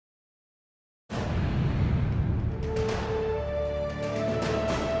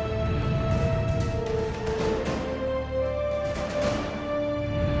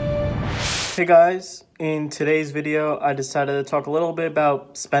Hey guys, in today's video I decided to talk a little bit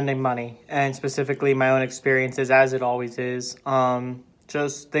about spending money and specifically my own experiences, as it always is.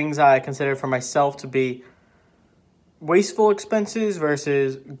 Just things I consider for myself to be wasteful expenses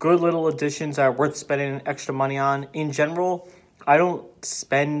versus good little additions that are worth spending extra money on. In general, I don't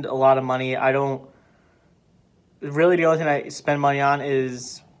spend a lot of money. Really the only thing I spend money on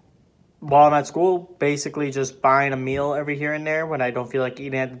is while I'm at school, basically just buying a meal every here and there when I don't feel like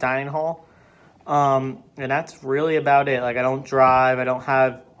eating at the dining hall. And that's really about it. Like, I don't drive. I don't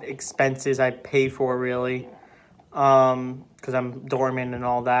have expenses I pay for, really, because I'm dormant and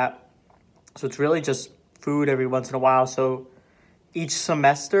all that. So it's really just food every once in a while. So each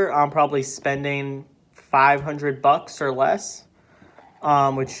semester, I'm probably spending $500 or less,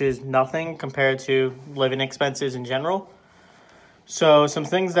 which is nothing compared to living expenses in general. So some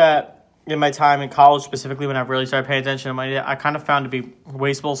things that in my time in college, specifically when I really started paying attention to money, I kind of found to be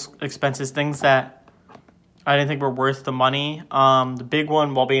wasteful expenses, things that I didn't think were worth the money. The big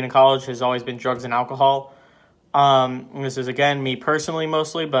one while being in college has always been drugs and alcohol. And this is, again, me personally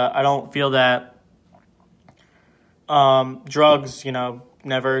mostly, but I don't feel that drugs,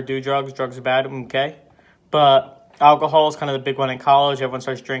 never do drugs. Drugs are bad, okay? But alcohol is kind of the big one in college. Everyone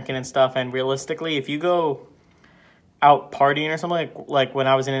starts drinking and stuff, and realistically, if you go out partying or something, like when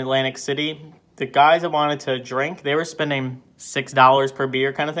I was in Atlantic City, the guys that wanted to drink, they were spending $6 per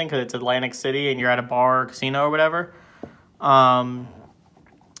beer kind of thing, because it's Atlantic City and you're at a bar or casino or whatever.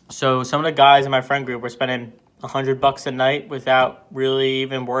 So some of the guys in my friend group were spending $100 a night without really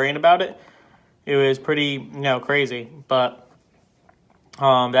even worrying about it. It was pretty, crazy. But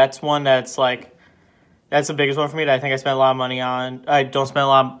that's one that's the biggest one for me that I think I spend a lot of money on. I don't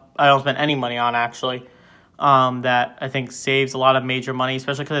spend any money on, actually. That I think saves a lot of major money,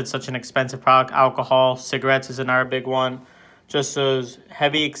 especially because it's such an expensive product. Alcohol, cigarettes is another big one. Just those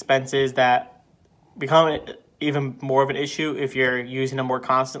heavy expenses that become even more of an issue if you're using them more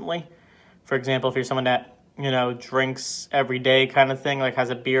constantly. For example, if you're someone that, drinks every day kind of thing, like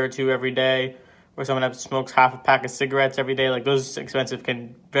has a beer or two every day, or someone that smokes half a pack of cigarettes every day, like those expenses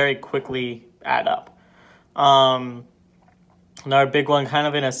can very quickly add up. Another big one, kind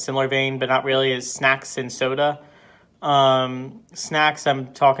of in a similar vein, but not really, is snacks and soda. Snacks,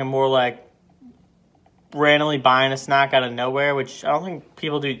 I'm talking more like randomly buying a snack out of nowhere, which I don't think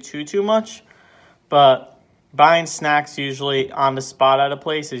people do too much. But buying snacks usually on the spot at a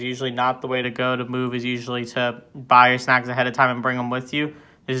place is usually not the way to go. The move is usually to buy your snacks ahead of time and bring them with you.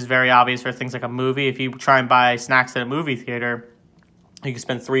 This is very obvious for things like a movie. If you try and buy snacks at a movie theater, you can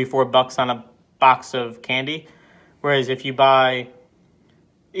spend $3-4 on a box of candy. Whereas if you buy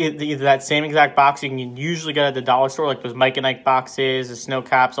either that same exact box, you can usually get at the dollar store, like those Mike and Ike boxes, the snow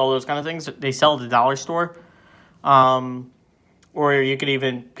caps, all those kind of things. They sell at the dollar store. Or you could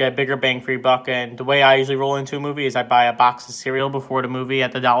even get a bigger bang for your buck. And the way I usually roll into a movie is I buy a box of cereal before the movie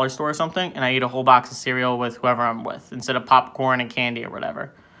at the dollar store or something, and I eat a whole box of cereal with whoever I'm with instead of popcorn and candy or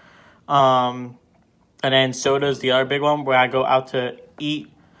whatever. And then soda is the other big one, where I go out to eat.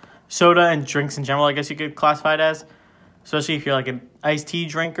 Soda and drinks in general, I guess you could classify it as. Especially if you're like an iced tea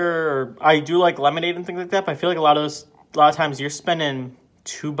drinker, or I do like lemonade and things like that, but I feel like a lot of times you're spending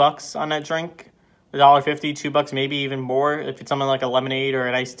 $2 on that drink, $1.50, $2, maybe even more. If it's something like a lemonade or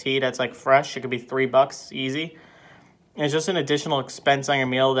an iced tea that's like fresh, it could be $3 easy. And it's just an additional expense on your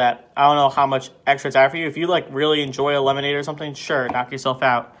meal that I don't know how much extra it's out for you. If you like really enjoy a lemonade or something, sure, knock yourself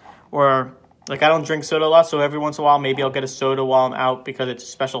out. Or like, I don't drink soda a lot, so every once in a while, maybe I'll get a soda while I'm out because it's a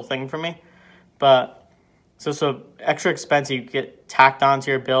special thing for me. But so extra expense you get tacked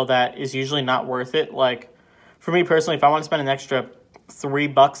onto your bill that is usually not worth it. Like, for me personally, if I want to spend an extra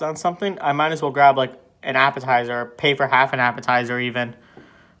 $3 on something, I might as well grab like an appetizer, or pay for half an appetizer even,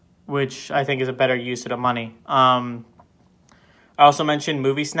 which I think is a better use of the money. I also mentioned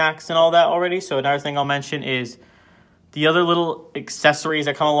movie snacks and all that already. So another thing I'll mention is the other little accessories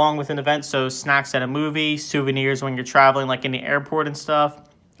that come along with an event. So snacks at a movie, souvenirs when you're traveling, like in the airport and stuff,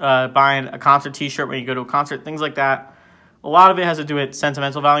 buying a concert t-shirt when you go to a concert, things like that. A lot of it has to do with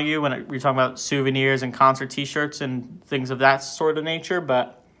sentimental value when you're talking about souvenirs and concert t-shirts and things of that sort of nature.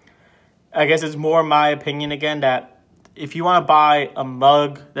 But I guess it's more my opinion, again, that if you want to buy a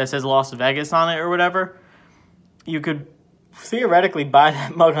mug that says Las Vegas on it or whatever, you could theoretically buy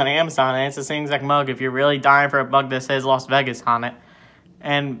that mug on Amazon, and it's the same exact mug if you're really dying for a mug that says Las Vegas on it.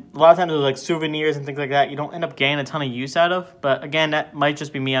 And a lot of times with like souvenirs and things like that, you don't end up getting a ton of use out of. But again, that might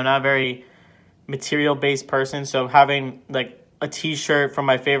just be me. I'm not a very material-based person, so having like a t-shirt from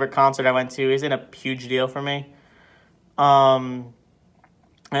my favorite concert I went to isn't a huge deal for me. And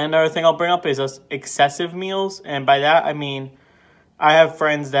another thing I'll bring up is excessive meals, and by that I mean I have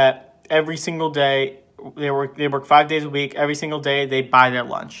friends that every single day. They work 5 days a week. Every single day they buy their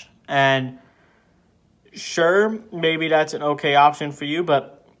lunch. And sure, maybe that's an okay option for you,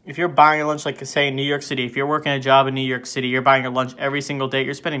 but if you're buying your lunch, like say in New York City, if you're working a job in New York City, you're buying your lunch every single day.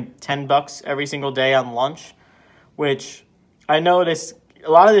 You're spending $10 every single day on lunch, which I know a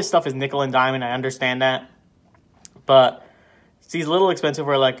lot of this stuff is nickel and dime, and I understand that, but it's these little expensive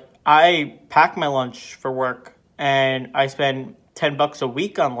where like I pack my lunch for work and I spend $10 a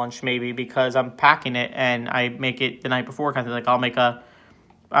week on lunch maybe because I'm packing it and I make it the night before kind of like I'll make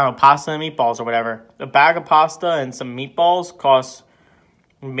pasta and meatballs or whatever. A bag of pasta and some meatballs costs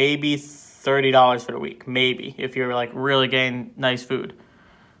maybe $30 for the week, maybe, if you're like really getting nice food,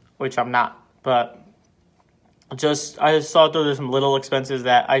 which I'm not. But I just thought there's some little expenses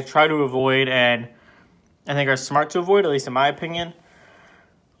that I try to avoid and I think are smart to avoid, at least in my opinion.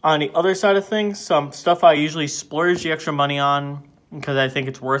 On the other side of things, some stuff I usually splurge the extra money on because I think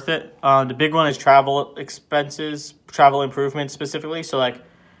it's worth it. The big one is travel expenses, travel improvements specifically. So like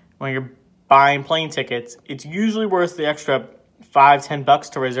when you're buying plane tickets, it's usually worth the extra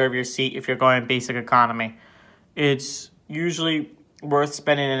 $5-10 to reserve your seat if you're going basic economy. It's usually worth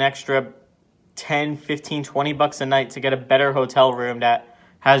spending an extra $10-15-20 a night to get a better hotel room that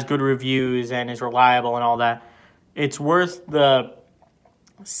has good reviews and is reliable and all that. It's worth the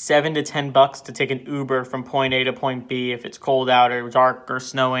 $7-10 to take an Uber from point A to point B if it's cold out or dark or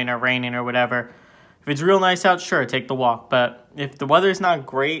snowing or raining or whatever. If it's real nice out, sure, take the walk. But if the weather's not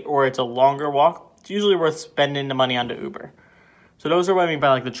great or it's a longer walk, it's usually worth spending the money on the Uber. So those are what I mean by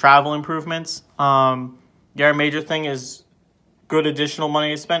like the travel improvements. The other major thing is good additional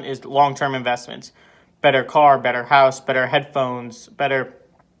money to spend is long-term investments. Better car, better house, better headphones, better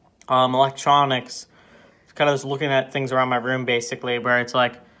electronics. Kind of just looking at things around my room basically where it's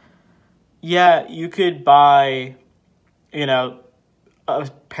like, yeah, you could buy, a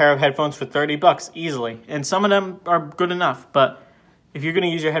pair of headphones for $30 easily. And some of them are good enough. But if you're going to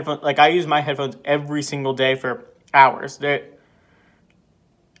use your headphones, like I use my headphones every single day for hours.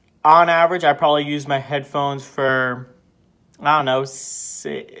 On average, I probably use my headphones for, I don't know,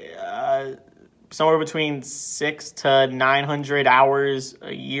 somewhere between 600 to 900 hours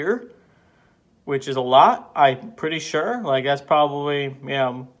a year, which is a lot, I'm pretty sure. Like, that's probably,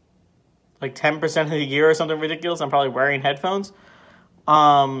 like 10% of the year or something ridiculous. I'm probably wearing headphones.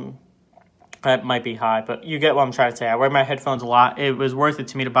 That might be high, but you get what I'm trying to say. I wear my headphones a lot. It was worth it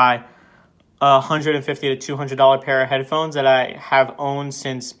to me to buy a $150 to $200 pair of headphones that I have owned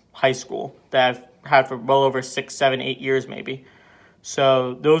since high school, that I've had for well over 6, 7, 8 years maybe.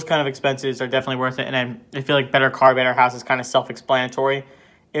 So those kind of expenses are definitely worth it. And then I feel like better car, better house is kind of self-explanatory.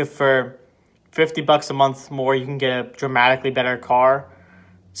 If for $50 a month more you can get a dramatically better car,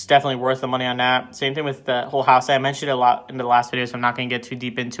 it's definitely worth the money on that. Same thing with the whole house. I mentioned it a lot in the last video, so I'm not going to get too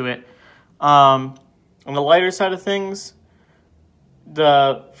deep into it. On the lighter side of things,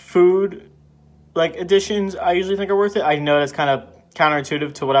 the food additions I usually think are worth it. I know that's kind of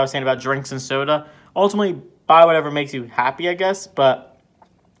counterintuitive to what I was saying about drinks and soda. Ultimately, buy whatever makes you happy, I guess. But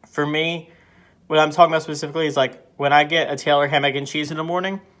for me, what I'm talking about specifically is like when I get a Taylor ham, egg, and cheese in the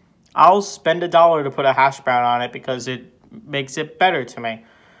morning, I'll spend $1 to put a hash brown on it because it makes it better to me.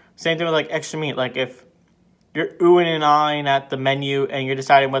 Same thing with like extra meat. Like if you're oohing and ahhing at the menu and you're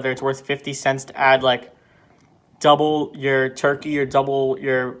deciding whether it's worth 50 cents to add like double your turkey or double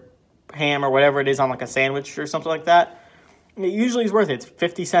your ham or whatever it is on like a sandwich or something like that, it usually is worth it. It's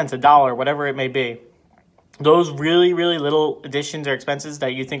 50 cents, $1, whatever it may be. Those really, really little additions or expenses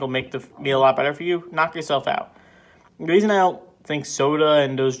that you think will make the meal a lot better for you, knock yourself out. The reason I don't think soda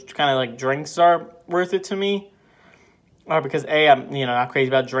and those kind of like drinks are worth it to me are because A, I'm not crazy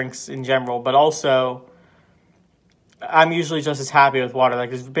about drinks in general, but also I'm usually just as happy with water. Like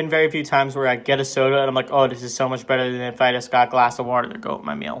there's been very few times where I get a soda and I'm like, oh, this is so much better than if I just got a glass of water to go with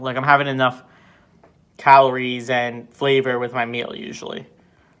my meal. Like I'm having enough calories and flavor with my meal usually.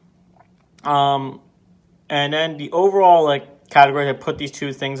 And then the overall category I put these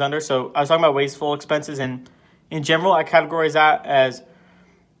two things under. So I was talking about wasteful expenses, and in general I categorize that as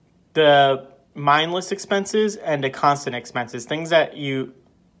the mindless expenses and the constant expenses.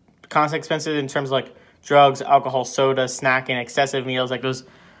 Constant expenses in terms of like drugs, alcohol, soda, snacking, excessive meals, like those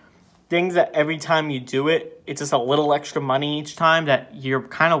things that every time you do it, it's just a little extra money each time that you're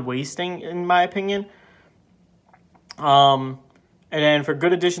kind of wasting, in my opinion. And then for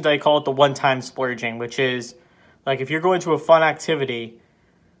good additions, I call it the one-time splurging, which is like if you're going to a fun activity,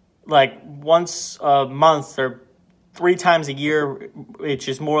 like once a month or 3 times a year, which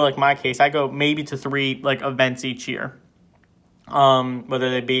is more like my case, I go maybe to 3 events each year, whether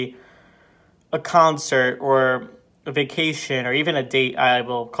they be a concert or a vacation or even a date I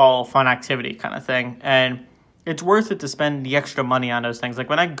will call a fun activity kind of thing. And it's worth it to spend the extra money on those things. Like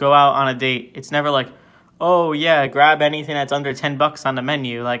when I go out on a date, it's never like, oh yeah, grab anything that's under $10 on the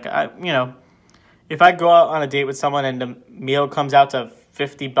menu. Like if I go out on a date with someone and the meal comes out to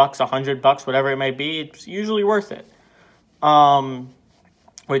 $50, $100, whatever it may be, it's usually worth it.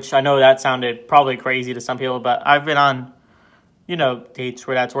 Which I know that sounded probably crazy to some people, but I've been on, dates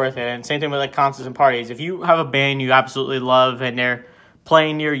where that's worth it. And same thing with like concerts and parties. If you have a band you absolutely love and they're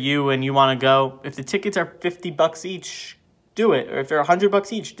playing near you and you want to go, if the tickets are $50 each, do it. Or if they're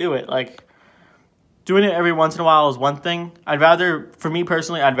 $100 each, do it. Like, doing it every once in a while is one thing. For me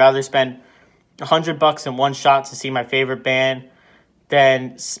personally, I'd rather spend $100 in one shot to see my favorite band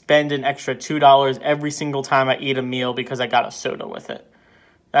than spend an extra $2 every single time I eat a meal because I got a soda with it.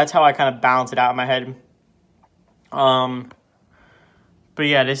 That's how I kind of balance it out in my head. But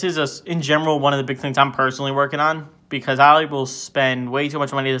yeah, this is, in general, one of the big things I'm personally working on, because I will spend way too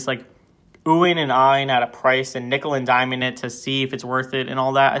much money just like oohing and ahhing at a price and nickel and diming it to see if it's worth it and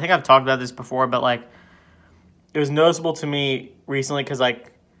all that. I think I've talked about this before, but like it was noticeable to me recently because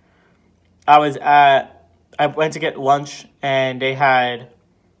like I went to get lunch and they had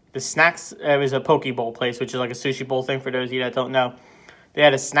the snacks. It was a poke bowl place, which is like a sushi bowl thing for those of you that don't know. They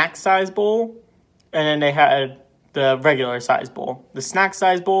had a snack size bowl and then they had the regular size bowl. The snack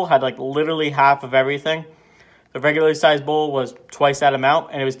size bowl had like literally half of everything. The regular size bowl was twice that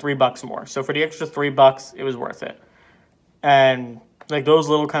amount and it was $3 more. So for the extra $3, it was worth it. And like those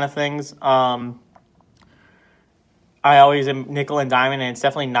little kind of things, I always am nickel and diamond, and it's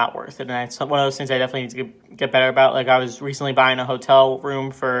definitely not worth it. And it's one of those things I definitely need to get better about. Like I was recently buying a hotel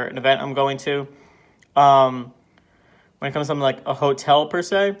room for an event I'm going to. When it comes to something like a hotel per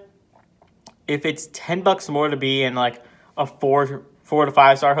se, if it's $10 more to be in like a 4 to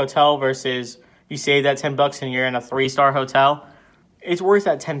 5 star hotel versus you save that $10 and you're in a 3-star hotel, it's worth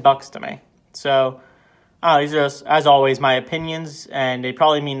that $10 to me. So these are just, as always, my opinions, and they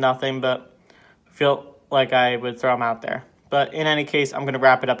probably mean nothing, but I feel like I would throw them out there. But in any case, I'm going to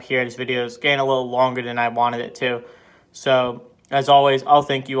wrap it up here. This video is getting a little longer than I wanted it to. So as always, I'll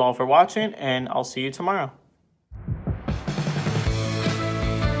thank you all for watching, and I'll see you tomorrow.